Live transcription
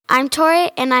I'm Tori,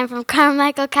 and I'm from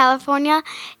Carmichael, California,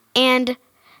 and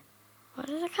what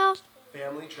is it called?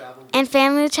 Family Travel. And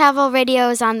Family Travel Radio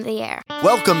is on the air.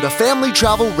 Welcome to Family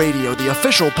Travel Radio, the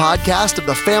official podcast of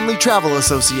the Family Travel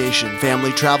Association.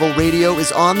 Family Travel Radio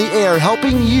is on the air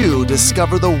helping you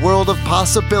discover the world of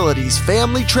possibilities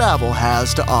family travel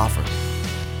has to offer.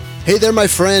 Hey there, my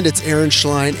friend. It's Aaron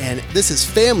Schlein, and this is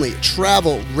Family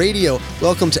Travel Radio.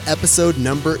 Welcome to episode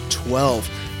number 12.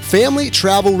 Family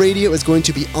Travel Radio is going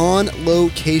to be on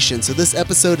location. So this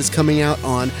episode is coming out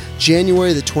on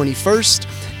January the 21st.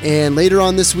 And later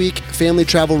on this week, Family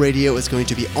Travel Radio is going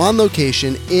to be on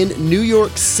location in New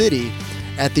York City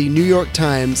at the New York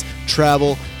Times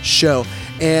Travel Show.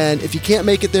 And if you can't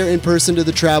make it there in person to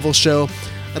the travel show,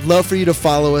 I'd love for you to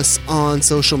follow us on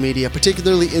social media,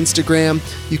 particularly Instagram.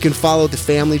 You can follow the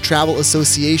Family Travel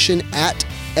Association at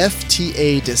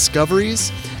FTA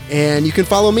Discoveries, and you can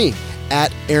follow me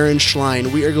at Aaron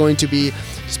Schlein. We are going to be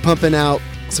just pumping out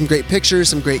some great pictures,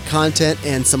 some great content,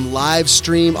 and some live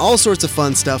stream, all sorts of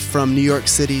fun stuff from New York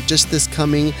City just this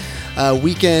coming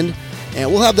weekend.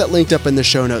 And we'll have that linked up in the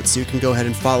show notes, so you can go ahead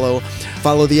and follow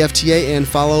the FTA and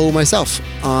follow myself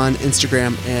on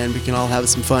Instagram, and we can all have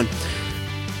some fun.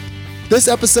 This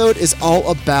episode is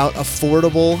all about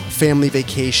affordable family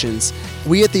vacations.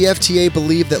 We at the FTA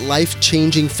believe that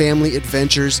life-changing family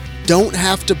adventures don't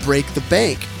have to break the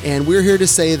bank, and we're here to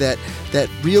say that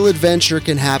real adventure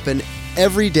can happen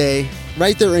every day,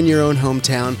 right there in your own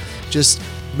hometown. Just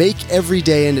make every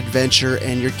day an adventure,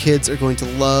 and your kids are going to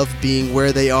love being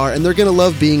where they are, and they're going to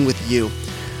love being with you.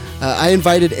 I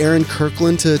invited Erin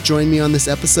Kirkland to join me on this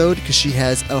episode because she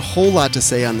has a whole lot to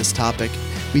say on this topic.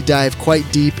 We dive quite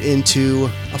deep into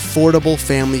affordable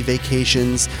family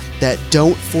vacations that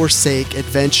don't forsake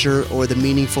adventure or the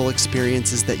meaningful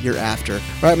experiences that you're after.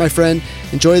 All right, my friend,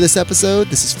 enjoy this episode.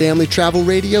 This is Family Travel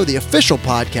Radio, the official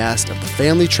podcast of the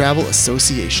Family Travel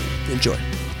Association. Enjoy.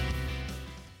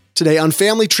 Today on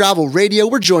Family Travel Radio,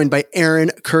 we're joined by Erin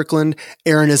Kirkland.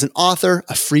 Erin is an author,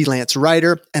 a freelance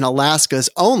writer, and Alaska's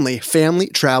only family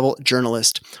travel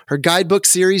journalist. Her guidebook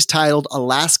series titled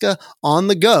Alaska on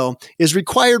the Go is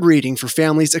required reading for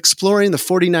families exploring the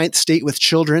 49th state with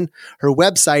children. Her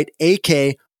website,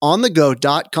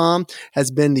 akonthego.com,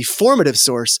 has been the formative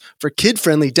source for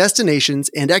kid-friendly destinations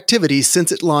and activities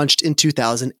since it launched in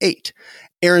 2008.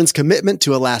 Erin's commitment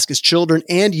to Alaska's children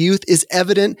and youth is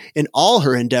evident in all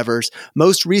her endeavors,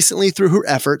 most recently through her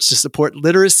efforts to support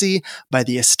literacy by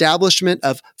the establishment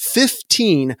of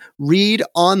 15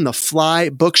 read-on-the-fly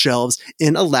bookshelves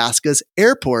in Alaska's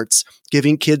airports,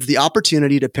 giving kids the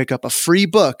opportunity to pick up a free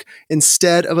book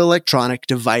instead of electronic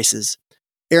devices.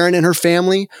 Erin and her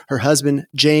family, her husband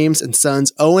James and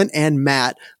sons Owen and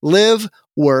Matt, live,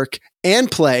 work,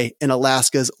 and play in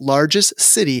Alaska's largest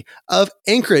city of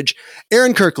Anchorage.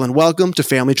 Erin Kirkland, welcome to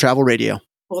Family Travel Radio.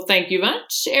 Well, thank you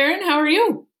much, Aaron. How are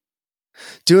you?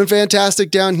 Doing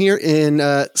fantastic down here in,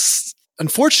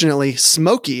 unfortunately,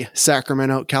 smoky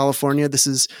Sacramento, California. This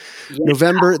is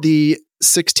November the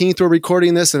 16th. We're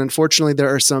recording this, and unfortunately,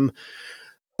 there are some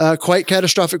quite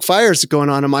catastrophic fires going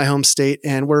on in my home state,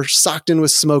 and we're socked in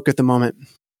with smoke at the moment.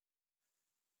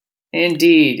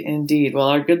 Indeed. Well,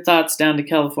 our good thoughts down to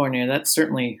California. That's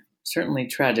certainly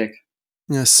tragic.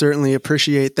 Yeah, certainly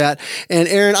appreciate that. And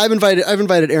Erin, I've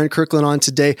invited Erin Kirkland on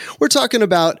today. We're talking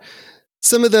about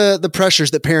some of the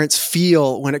pressures that parents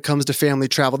feel when it comes to family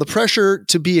travel, the pressure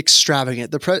to be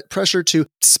extravagant, the pressure to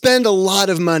spend a lot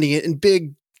of money in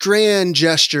big, grand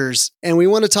gestures. And we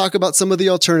want to talk about some of the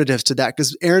alternatives to that,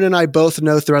 because Erin and I both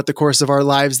know throughout the course of our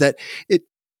lives that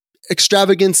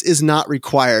extravagance is not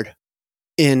required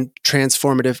in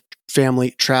transformative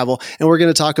family travel. And we're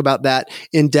going to talk about that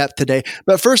in depth today.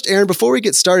 But first, Erin, before we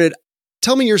get started,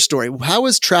 tell me your story. How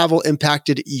has travel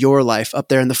impacted your life up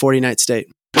there in the 49th state?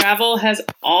 Travel has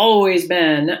always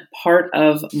been part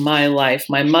of my life.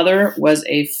 My mother was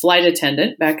a flight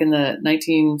attendant back in the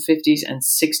 1950s and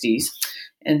 60s.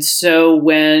 And so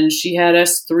when she had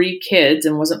us 3 kids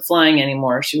and wasn't flying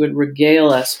anymore, she would regale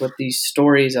us with these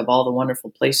stories of all the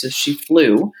wonderful places she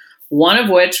flew, one of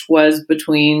which was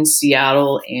between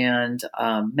Seattle and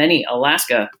many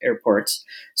Alaska airports.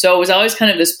 So it was always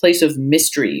kind of this place of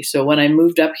mystery. So when I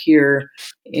moved up here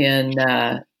in,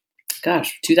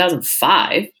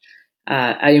 2005,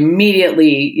 I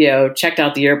immediately, checked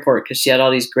out the airport because she had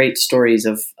all these great stories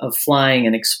of flying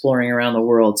and exploring around the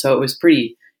world. So it was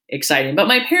pretty exciting. But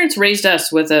my parents raised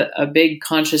us with a big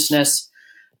consciousness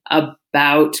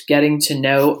about getting to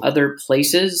know other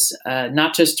places,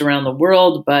 not just around the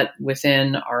world, but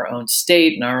within our own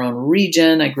state and our own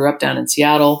region. I grew up down in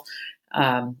Seattle.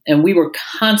 And we were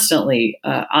constantly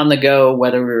on the go,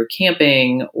 whether we were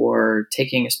camping or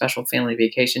taking a special family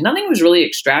vacation. Nothing was really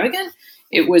extravagant.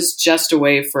 It was just a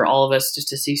way for all of us just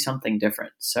to see something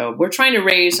different. So we're trying to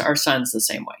raise our sons the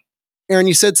same way. Aaron,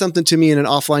 you said something to me in an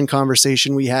offline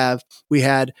conversation we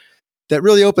had that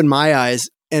really opened my eyes,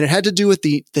 and it had to do with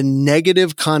the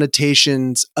negative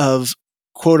connotations of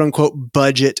quote unquote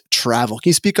budget travel. Can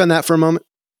you speak on that for a moment?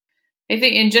 I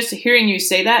think in just hearing you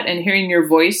say that and hearing your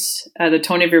voice, the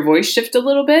tone of your voice shift a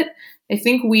little bit, I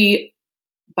think we,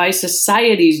 by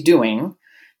society's doing,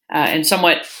 and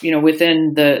somewhat,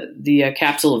 within the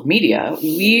capsule of media,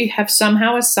 we have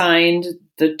somehow assigned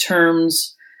the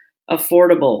terms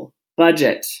affordable,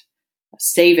 budget,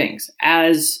 savings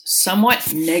as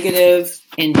somewhat negative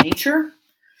in nature.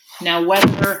 Now,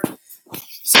 whether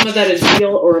some of that is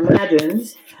real or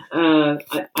imagined,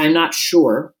 I'm not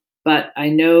sure. But I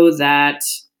know that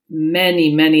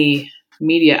many, many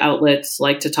media outlets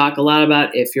like to talk a lot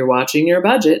about if you're watching your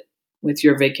budget with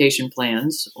your vacation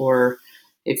plans, or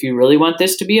if you really want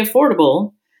this to be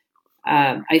affordable.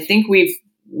 I think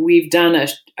we've done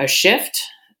a shift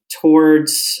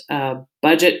towards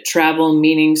budget travel,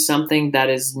 meaning something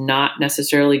that is not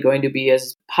necessarily going to be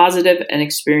as positive an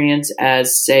experience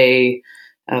as, say,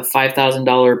 a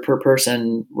 $5,000 per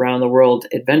person round the world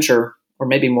adventure, or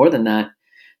maybe more than that.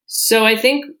 So I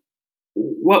think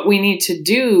what we need to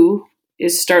do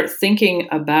is start thinking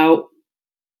about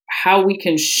how we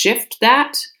can shift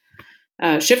that,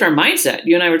 shift our mindset.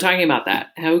 You and I were talking about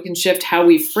that, how we can shift how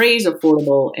we phrase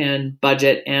affordable and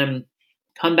budget and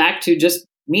come back to just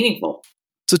meaningful.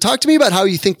 So talk to me about how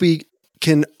you think we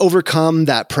can overcome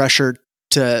that pressure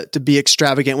to be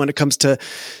extravagant when it comes to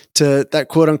that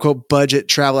quote unquote budget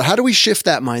traveler. How do we shift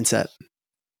that mindset?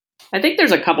 I think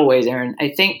there's a couple ways, Aaron.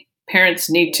 I think parents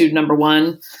need to, number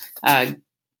one,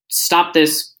 stop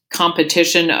this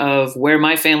competition of where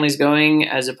my family's going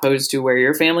as opposed to where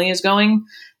your family is going.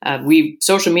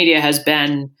 Social media has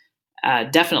been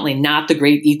definitely not the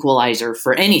great equalizer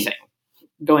for anything,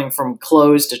 going from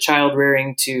clothes to child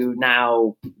rearing to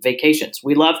now vacations.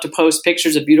 We love to post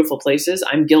pictures of beautiful places.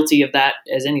 I'm guilty of that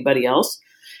as anybody else.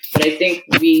 But I think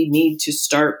we need to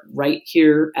start right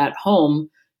here at home.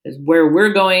 Where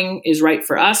we're going is right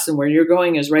for us, and where you're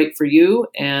going is right for you.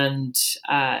 And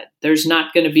there's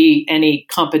not going to be any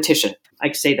competition.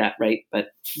 I say that, right? But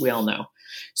we all know.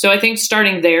 So I think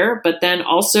starting there, but then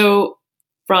also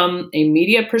from a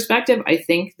media perspective, I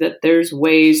think that there's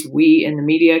ways we in the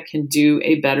media can do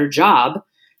a better job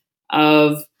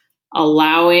of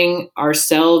allowing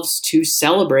ourselves to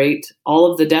celebrate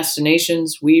all of the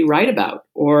destinations we write about,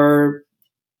 or,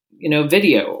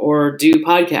 video, or do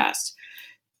podcasts.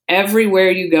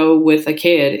 Everywhere you go with a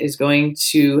kid is going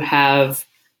to have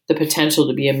the potential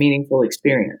to be a meaningful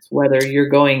experience, whether you're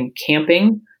going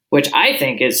camping, which I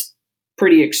think is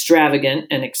pretty extravagant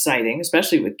and exciting,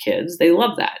 especially with kids. They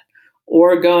love that.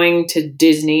 Or going to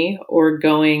Disney, or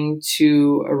going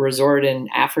to a resort in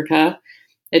Africa.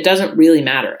 It doesn't really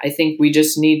matter. I think we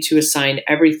just need to assign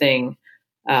everything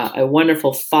a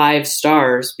wonderful 5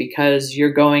 stars because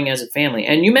you're going as a family.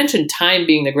 And you mentioned time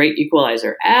being the great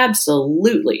equalizer.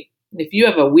 Absolutely. If you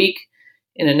have a week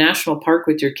in a national park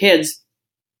with your kids,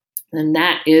 then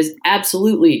that is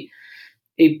absolutely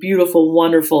a beautiful,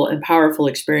 wonderful, and powerful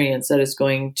experience that is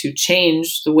going to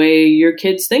change the way your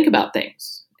kids think about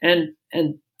things. And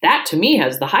that to me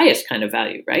has the highest kind of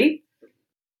value, right?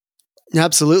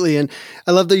 Absolutely. And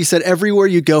I love that you said everywhere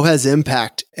you go has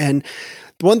impact. And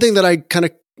the one thing that I kind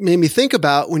of made me think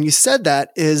about when you said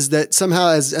that is that somehow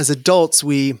as adults,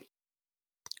 we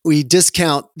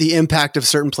discount the impact of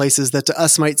certain places that to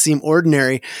us might seem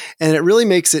ordinary. And it really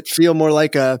makes it feel more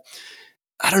like I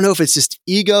don't know if it's just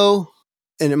ego,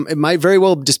 and it might very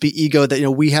well just be ego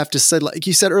that, we have to, like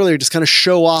you said earlier, just kind of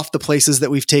show off the places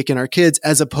that we've taken our kids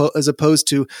as opposed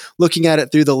to looking at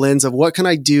it through the lens of what can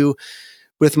I do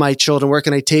with my children? Where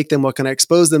can I take them? What can I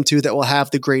expose them to that will have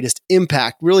the greatest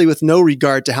impact, really with no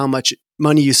regard to how much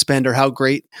money you spend or how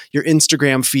great your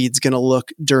Instagram feed's going to look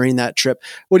during that trip.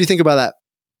 What do you think about that?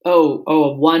 Oh,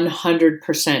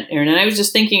 100%, Aaron. And I was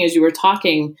just thinking as you were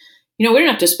talking, we don't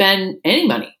have to spend any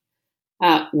money.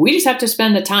 We just have to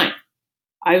spend the time.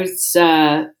 I was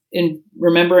in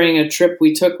remembering a trip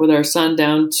we took with our son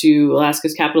down to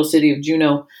Alaska's capital city of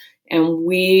Juneau, and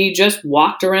we just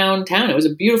walked around town. It was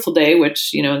a beautiful day,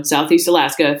 which, in Southeast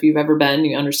Alaska, if you've ever been,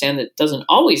 you understand that it doesn't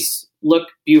always look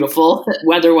beautiful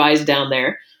weather-wise down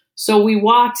there. So we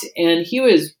walked, and he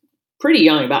was pretty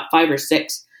young, about 5 or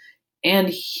 6. And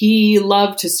he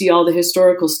loved to see all the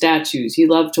historical statues. He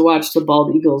loved to watch the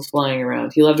bald eagles flying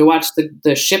around. He loved to watch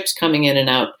the ships coming in and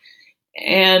out.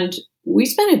 And we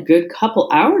spent a good couple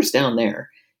hours down there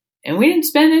and we didn't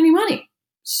spend any money.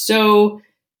 So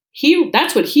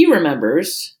that's what he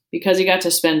remembers because he got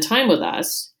to spend time with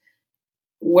us.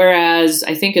 Whereas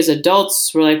I think as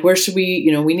adults, we're like, where should we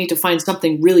need to find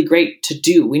something really great to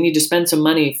do. We need to spend some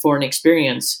money for an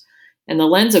experience. And the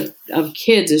lens of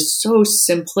kids is so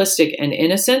simplistic and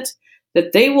innocent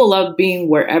that they will love being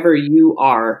wherever you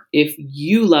are if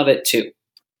you love it too.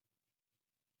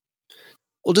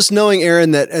 Well, just knowing,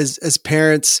 Aaron, that as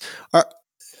parents,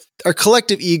 our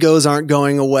collective egos aren't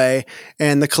going away,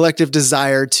 and the collective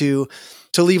desire to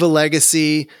leave a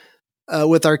legacy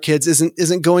with our kids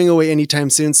isn't going away anytime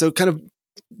soon. So, kind of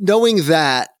knowing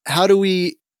that, how do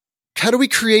we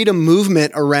create a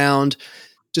movement around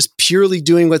just purely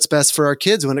doing what's best for our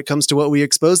kids when it comes to what we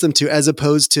expose them to, as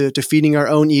opposed to feeding our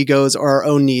own egos or our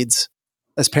own needs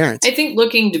as parents? I think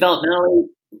looking developmentally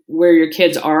where your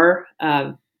kids are,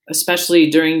 especially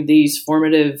during these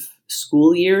formative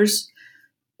school years,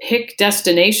 pick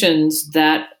destinations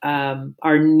that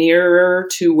are nearer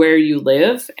to where you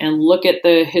live and look at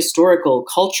the historical,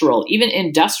 cultural, even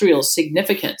industrial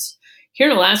significance. Here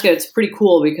in Alaska, it's pretty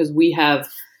cool because we have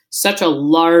such a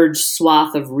large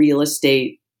swath of real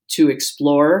estate to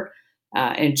explore.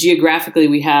 And geographically,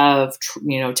 we have,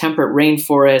 temperate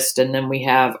rainforest, and then we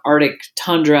have Arctic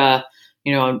tundra,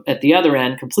 at the other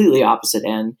end, completely opposite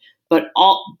end. But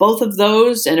both of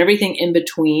those and everything in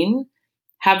between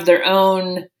have their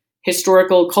own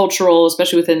historical, cultural,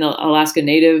 especially within the Alaska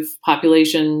Native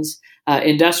populations,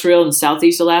 industrial in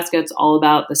Southeast Alaska, it's all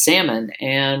about the salmon.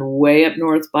 And way up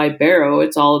north by Barrow,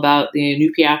 it's all about the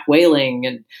Inupiaq whaling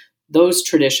and those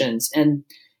traditions.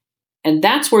 And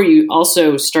that's where you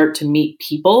also start to meet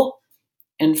people.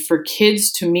 And for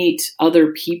kids to meet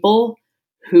other people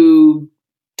who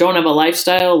don't have a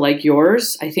lifestyle like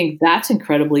yours, I think that's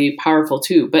incredibly powerful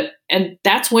too. And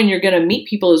that's when you're going to meet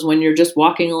people, is when you're just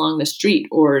walking along the street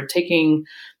or taking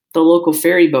the local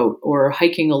ferry boat or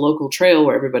hiking a local trail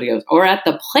where everybody goes, or at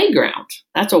the playground.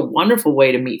 That's a wonderful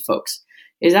way to meet folks,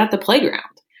 is at the playground.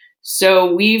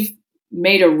 So we've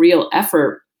made a real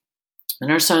effort,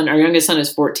 and our youngest son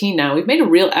is 14 now. We've made a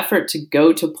real effort to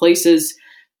go to places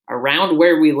around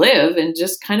where we live and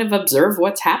just kind of observe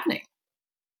what's happening.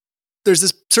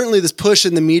 There's certainly this push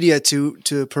in the media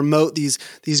to promote these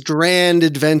grand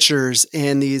adventures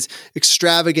and these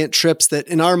extravagant trips that,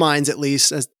 in our minds at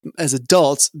least, as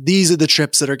adults, these are the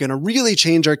trips that are going to really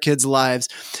change our kids' lives.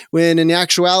 When in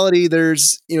actuality,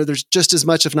 there's just as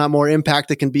much, if not more, impact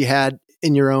that can be had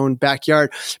in your own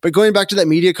backyard. But going back to that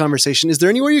media conversation, is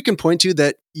there anywhere you can point to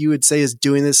that you would say is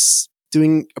doing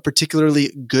a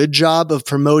particularly good job of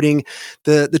promoting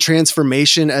the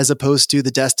transformation as opposed to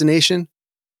the destination?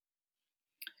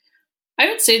 I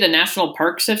would say the National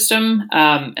Park System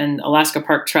and Alaska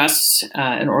Park Trusts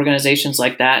and organizations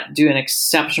like that do an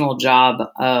exceptional job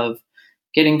of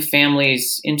getting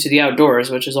families into the outdoors,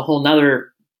 which is a whole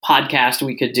nother podcast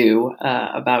we could do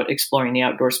about exploring the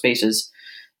outdoor spaces,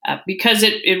 because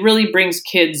it really brings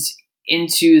kids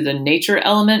into the nature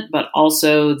element, but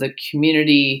also the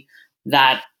community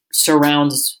that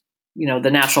surrounds, the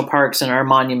national parks and our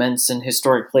monuments and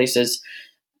historic places.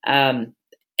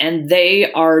 And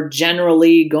they are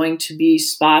generally going to be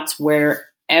spots where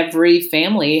every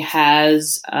family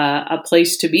has a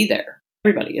place to be there.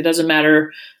 Everybody. It doesn't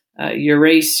matter your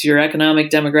race, your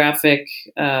economic demographic,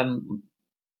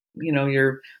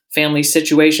 your family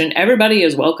situation. Everybody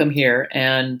is welcome here,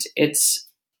 and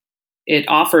it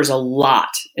offers a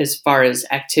lot as far as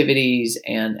activities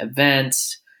and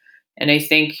events. And I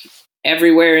think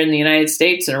everywhere in the United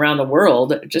States and around the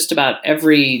world, just about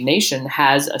every nation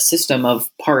has a system of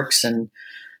parks and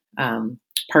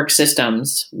park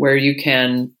systems where you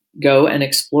can go and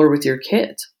explore with your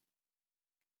kids.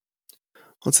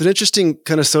 Well, it's an interesting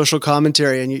kind of social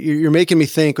commentary, and you're making me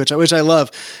think, which I love.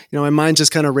 My mind's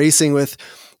just kind of racing with,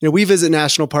 we visit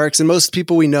national parks, and most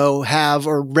people we know have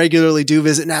or regularly do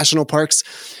visit national parks,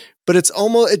 but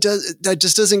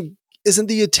isn't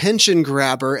the attention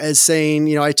grabber as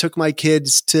saying, I took my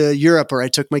kids to Europe or I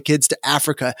took my kids to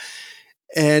Africa.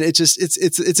 And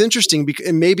it's interesting because,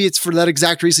 and maybe it's for that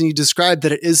exact reason you described,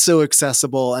 that it is so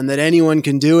accessible and that anyone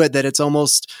can do it, that it's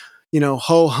almost,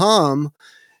 ho hum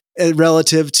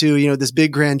relative to, this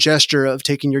big grand gesture of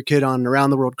taking your kid on an around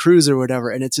the world cruise or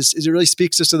whatever. And it really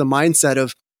speaks just to the mindset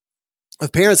of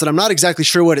parents. And I'm not exactly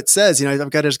sure what it says. I've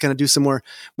got to just kind of do some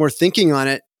more thinking on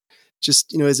it.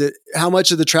 Just, is it how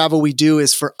much of the travel we do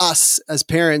is for us as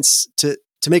parents to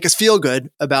make us feel good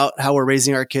about how we're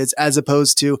raising our kids, as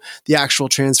opposed to the actual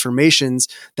transformations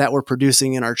that we're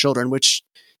producing in our children, which,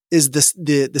 is this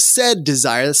the said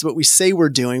desire? That's what we say we're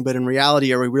doing, but in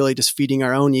reality, are we really just feeding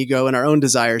our own ego and our own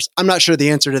desires? I'm not sure the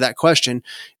answer to that question.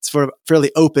 It's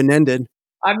fairly open-ended.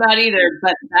 I'm not either,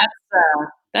 but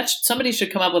that's somebody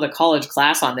should come up with a college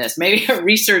class on this, maybe a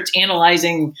research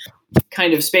analyzing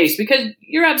kind of space, because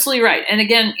you're absolutely right. And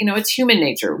again, it's human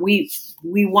nature. We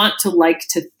want to like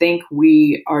to think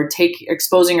we are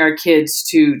exposing our kids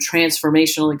to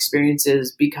transformational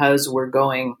experiences because we're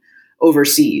going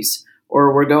overseas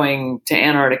or we're going to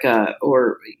Antarctica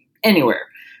or anywhere.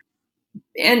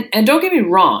 And don't get me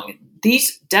wrong,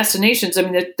 these destinations, I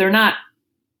mean, they're not,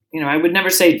 I would never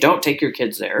say don't take your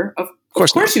kids there. Of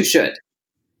course you should.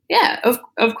 Yeah,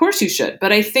 of course you should.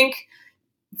 But I think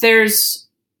there's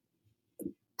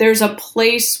a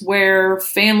place where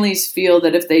families feel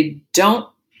that if they don't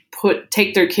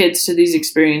take their kids to these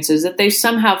experiences, that they've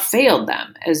somehow failed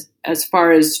them as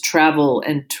far as travel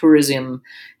and tourism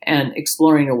and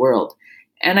exploring the world.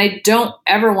 And I don't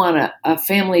ever want a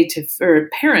family or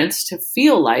parents to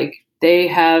feel like they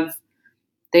have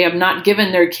not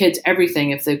given their kids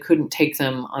everything if they couldn't take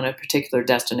them on a particular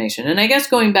destination. And I guess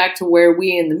going back to where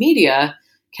we in the media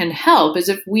can help is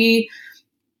if we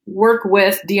work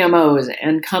with DMOs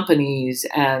and companies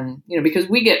and, because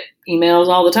we get emails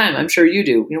all the time. I'm sure you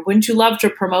do. Wouldn't you love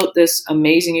to promote this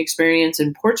amazing experience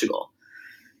in Portugal?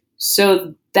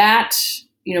 So that,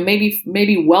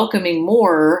 maybe welcoming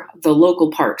more the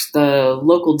local parks, the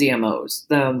local DMOs,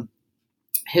 the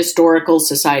historical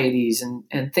societies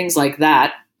and things like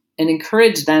that, and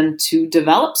encourage them to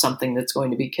develop something that's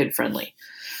going to be kid friendly,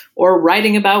 or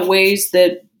writing about ways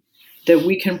that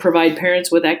we can provide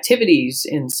parents with activities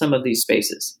in some of these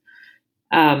spaces.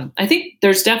 I think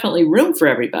there's definitely room for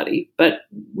everybody, but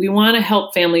we want to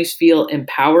help families feel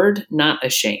empowered, not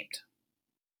ashamed.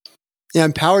 Yeah,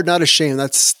 empowered, not ashamed.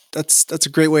 That's a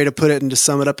great way to put it and to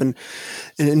sum it up in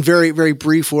very, very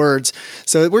brief words.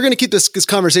 So we're going to keep this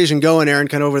conversation going, Aaron,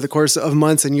 kind of over the course of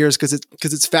months and years, because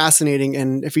it's fascinating.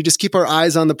 And if we just keep our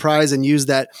eyes on the prize and use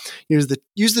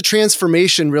the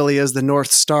transformation really as the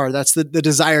North Star, that's the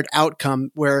desired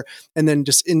outcome, and then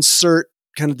just insert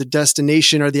kind of the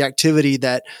destination or the activity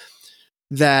that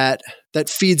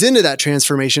feeds into that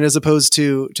transformation, as opposed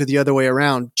to the other way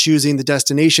around, choosing the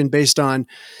destination based on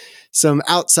some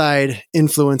outside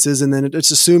influences, and then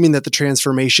it's assuming that the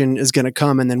transformation is going to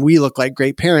come, and then we look like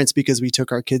great parents because we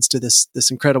took our kids to this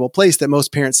incredible place that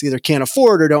most parents either can't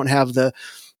afford or don't have the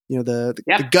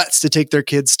guts to take their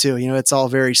kids to. It's all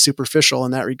very superficial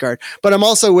in that regard. But I'm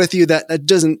also with you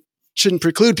that shouldn't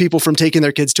preclude people from taking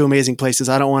their kids to amazing places.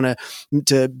 I don't want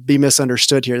to be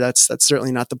misunderstood here. That's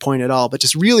certainly not the point at all. But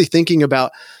just really thinking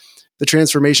about the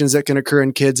transformations that can occur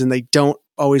in kids, and they don't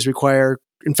always require.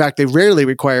 In fact, they rarely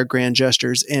require grand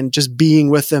gestures, and just being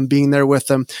with them, being there with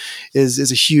them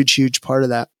is a huge, huge part of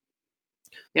that.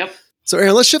 Yep. So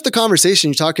Aaron, let's shift the conversation.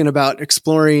 You're talking about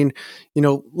exploring,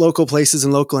 local places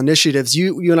and local initiatives.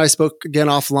 You and I spoke again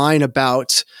offline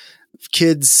about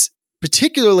kids,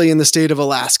 particularly in the state of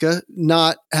Alaska,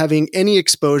 not having any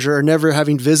exposure or never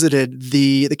having visited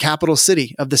the capital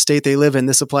city of the state they live in.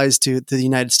 This applies to the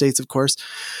United States, of course.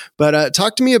 But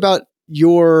talk to me about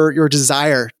your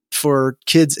desire for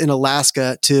kids in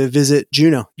Alaska to visit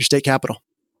Juneau, your state capital.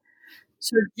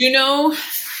 So Juneau,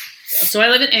 I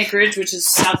live in Anchorage, which is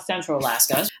south central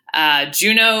Alaska.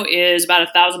 Juneau is about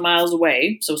 1,000 miles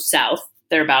away, so south,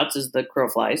 thereabouts as the crow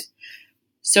flies.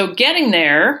 So getting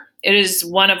there, it is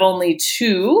one of only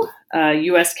two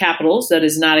U.S. capitals that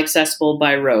is not accessible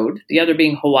by road, the other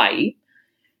being Hawaii.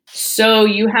 So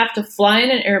you have to fly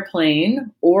in an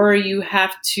airplane, or you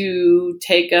have to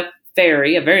take a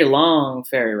ferry, a very long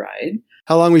ferry ride.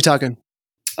 How long are we talking?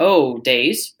 Oh,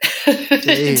 days.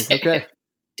 Days, okay.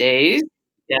 Days,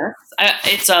 yes.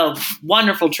 It's a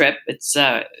wonderful trip. It's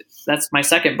that's my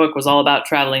second book was all about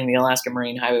traveling the Alaska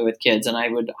Marine Highway with kids, and I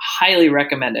would highly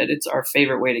recommend it. It's our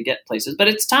favorite way to get places, but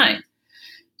it's time.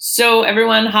 So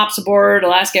everyone hops aboard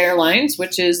Alaska Airlines,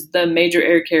 which is the major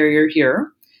air carrier here,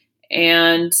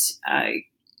 and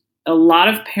a lot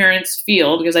of parents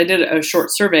feel, because I did a short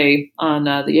survey on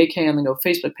the AK on the Go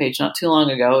Facebook page not too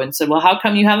long ago, and said, well, how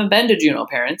come you haven't been to Juneau,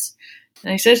 parents?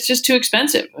 And I said, it's just too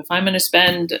expensive. If I'm going to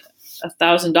spend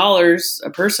 $1,000 a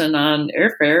person on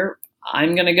airfare,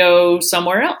 I'm going to go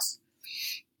somewhere else.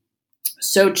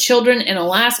 So children in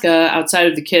Alaska, outside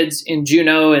of the kids in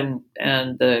Juneau and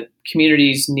the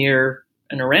communities near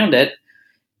and around it,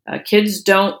 kids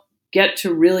don't get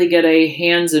to really get a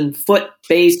hands and foot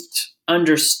based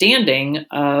understanding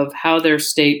of how their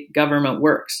state government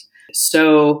works.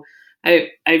 So I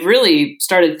really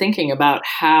started thinking about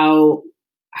how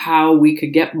we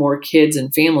could get more kids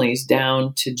and families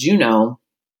down to Juneau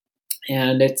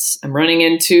And I'm running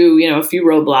into, a few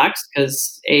roadblocks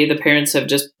because the parents have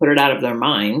just put it out of their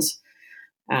minds.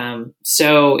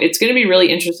 So it's going to be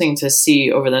really interesting to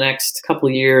see over the next couple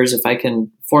of years if I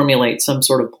can formulate some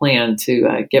sort of plan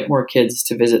to get more kids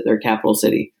to visit their capital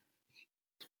city.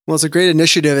 Well, it's a great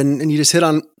initiative, and you just hit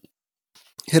on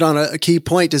a key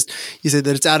point. Is you said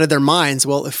that it's out of their minds.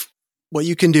 Well, if what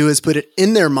you can do is put it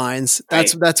in their minds,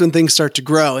 that's when things start to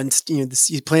grow, and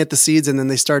you plant the seeds, and then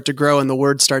they start to grow, and the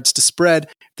word starts to spread.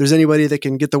 If there's anybody that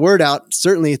can get the word out,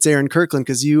 certainly it's Aaron Kirkland,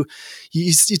 because you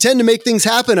tend to make things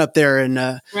happen up there and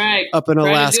up in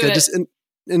Alaska.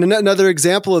 And another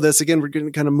example of this, again, we're going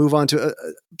to kind of move on to a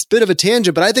bit of a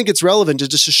tangent, but I think it's relevant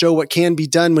to show what can be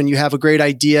done when you have a great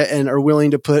idea and are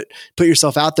willing to put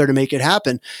yourself out there to make it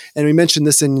happen. And we mentioned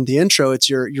this in the intro. It's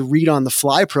your Read on the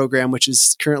Fly program, which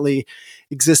is currently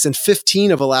exists in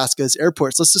 15 of Alaska's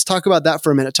airports. Let's just talk about that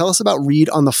for a minute. Tell us about Read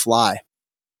on the Fly.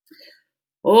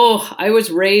 Oh, I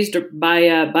was raised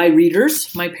by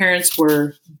readers. My parents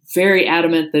were very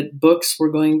adamant that books were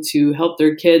going to help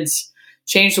their kids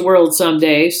change the world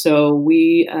someday. So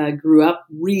we grew up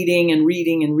reading and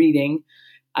reading and reading.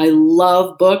 I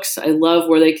love books. I love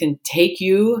where they can take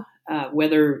you,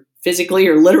 whether physically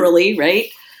or literally, right?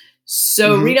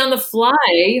 So Read on the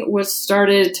Fly was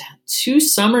started 2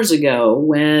 summers ago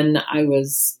when I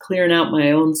was clearing out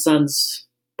my own son's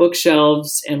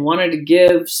bookshelves and wanted to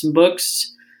give some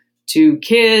books to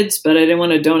kids, but I didn't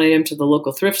want to donate them to the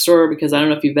local thrift store because I don't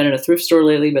know if you've been in a thrift store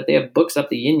lately, but they have books up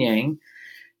the yin yang.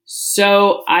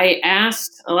 So I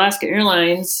asked Alaska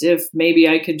Airlines if maybe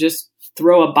I could just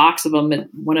throw a box of them in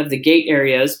one of the gate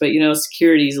areas, but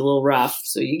security is a little rough.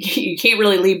 So you can't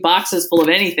really leave boxes full of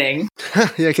anything.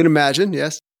 Yeah, I can imagine.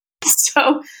 Yes.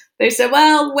 So they said,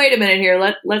 well, wait a minute here.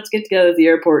 Let's get together at the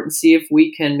airport and see if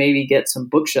we can maybe get some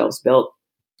bookshelves built.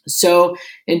 So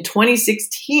in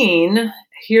 2016,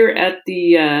 here at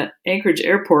the Anchorage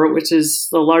Airport, which is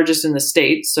the largest in the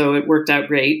state, so it worked out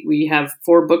great. We have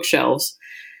 4 bookshelves.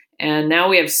 And now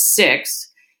we have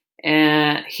 6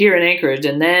 here in Anchorage.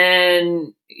 And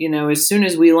then, as soon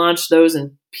as we launched those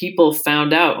and people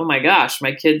found out, oh my gosh,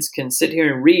 my kids can sit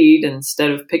here and read instead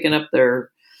of picking up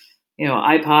their,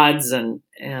 iPods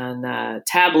and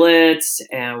tablets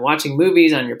and watching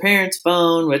movies on your parents'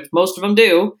 phone, which most of them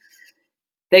do,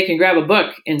 they can grab a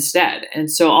book instead.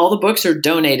 And so all the books are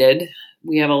donated.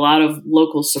 We have a lot of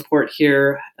local support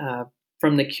here,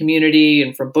 from the community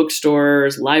and from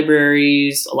bookstores,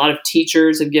 libraries. A lot of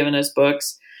teachers have given us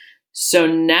books. So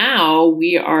now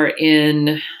we are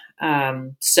in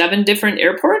 7 different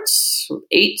airports,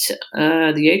 8.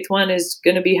 The 8th one is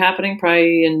going to be happening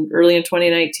probably early in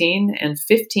 2019, and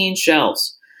 15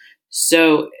 shelves.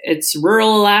 So it's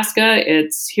rural Alaska.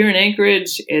 It's here in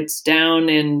Anchorage. It's down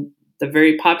in the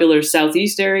very popular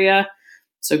Southeast area.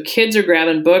 So kids are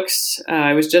grabbing books.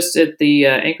 I was just at the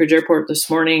Anchorage Airport this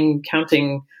morning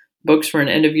counting books for an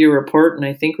end-of-year report, and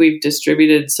I think we've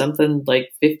distributed something like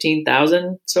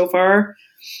 15,000 so far.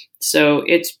 So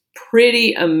it's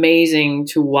pretty amazing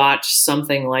to watch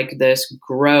something like this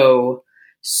grow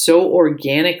so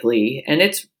organically. And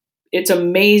it's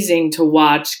amazing to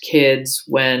watch kids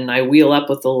when I wheel up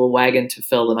with the little wagon to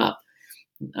fill them up.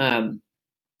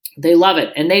 They love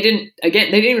it. And they didn't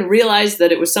even realize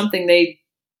that it was something they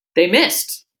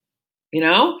missed,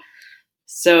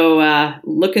 So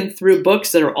looking through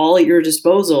books that are all at your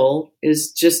disposal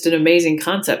is just an amazing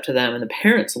concept to them, and the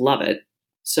parents love it.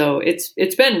 So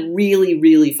it's been really,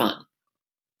 really fun.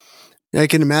 I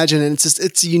can imagine. And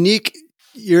it's unique.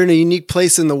 You're in a unique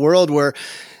place in the world where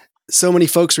so many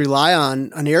folks rely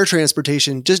on air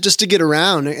transportation just to get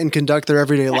around and conduct their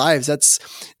everyday lives. That's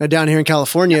down here in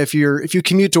California. If you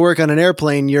commute to work on an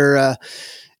airplane, you're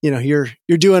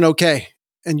doing okay.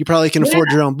 And you probably can afford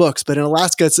your own books, but in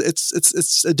Alaska,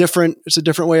 it's a different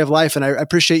way of life. And I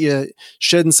appreciate you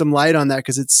shedding some light on that,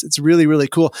 because it's really, really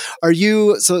cool.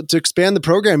 So to expand the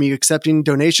program, are you accepting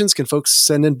donations? Can folks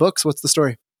send in books? What's the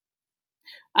story?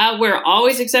 We're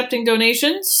always accepting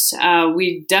donations.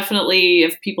 We definitely,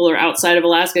 if people are outside of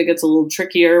Alaska, it gets a little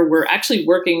trickier. We're actually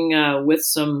working with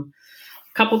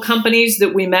couple companies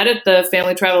that we met at the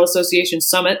Family Travel Association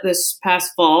Summit this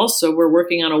past fall. So we're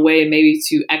working on a way maybe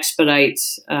to expedite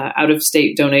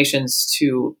out-of-state donations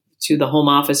to the home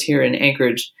office here in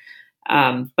Anchorage.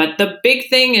 But the big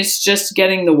thing is just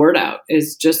getting the word out,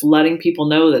 is just letting people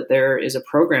know that there is a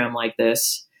program like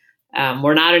this.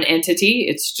 We're not an entity.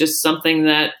 It's just something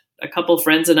that a couple of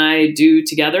friends and I do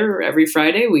together every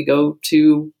Friday. We go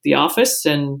to the office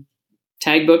and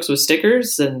tag books with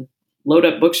stickers and load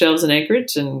up bookshelves in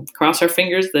Anchorage and cross our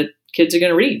fingers that kids are going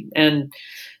to read. And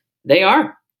they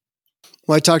are.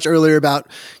 Well, I talked earlier about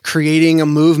creating a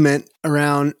movement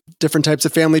around different types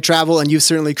of family travel, and you've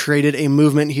certainly created a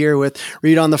movement here with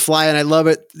Read on the Fly, and I love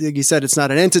it. Like you said, it's not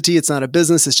an entity, it's not a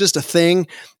business, it's just a thing,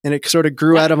 and it sort of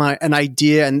grew out of an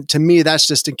idea, and to me, that's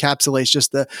just encapsulates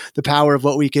just the power of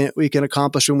what we can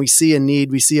accomplish when we see a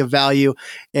need, we see a value,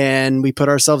 and we put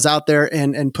ourselves out there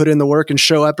and put in the work and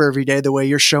show up every day the way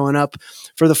you're showing up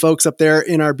for the folks up there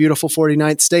in our beautiful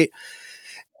 49th state.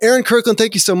 Erin Kirkland,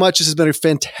 thank you so much. This has been a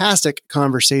fantastic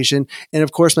conversation. And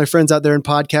of course, my friends out there in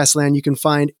podcast land, you can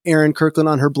find Erin Kirkland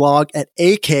on her blog at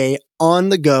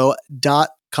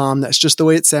akonthego.com. That's just the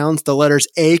way it sounds. The letters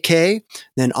AK,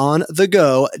 then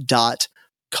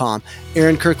onthego.com.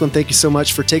 Erin Kirkland, thank you so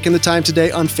much for taking the time today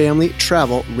on Family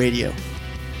Travel Radio.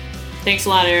 Thanks a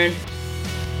lot, Aaron.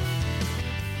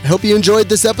 I hope you enjoyed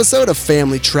this episode of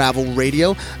Family Travel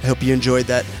Radio. I hope you enjoyed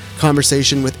that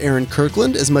conversation with Erin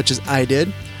Kirkland as much as I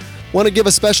did. Want to give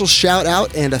a special shout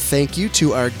out and a thank you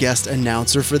to our guest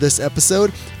announcer for this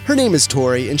episode. Her name is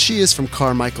Tori, and she is from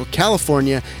Carmichael,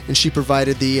 California, and she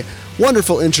provided the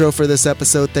wonderful intro for this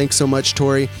episode. Thanks so much,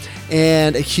 Tori.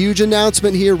 And a huge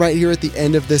announcement here, right here at the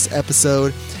end of this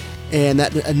episode. And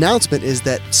that announcement is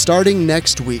that starting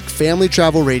next week, Family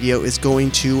Travel Radio is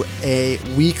going to a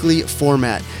weekly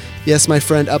format. Yes, my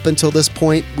friend, up until this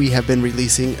point, we have been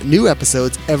releasing new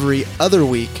episodes every other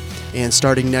week. And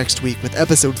starting next week with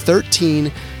episode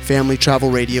 13, Family Travel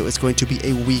Radio is going to be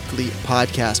a weekly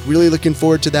podcast. Really looking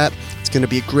forward to that. It's going to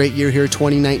be a great year here,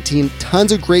 2019.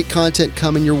 Tons of great content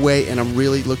coming your way, and I'm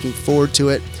really looking forward to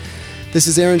it. This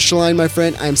is Aaron Schlein, my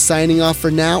friend. I'm signing off for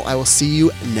now. I will see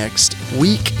you next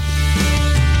week.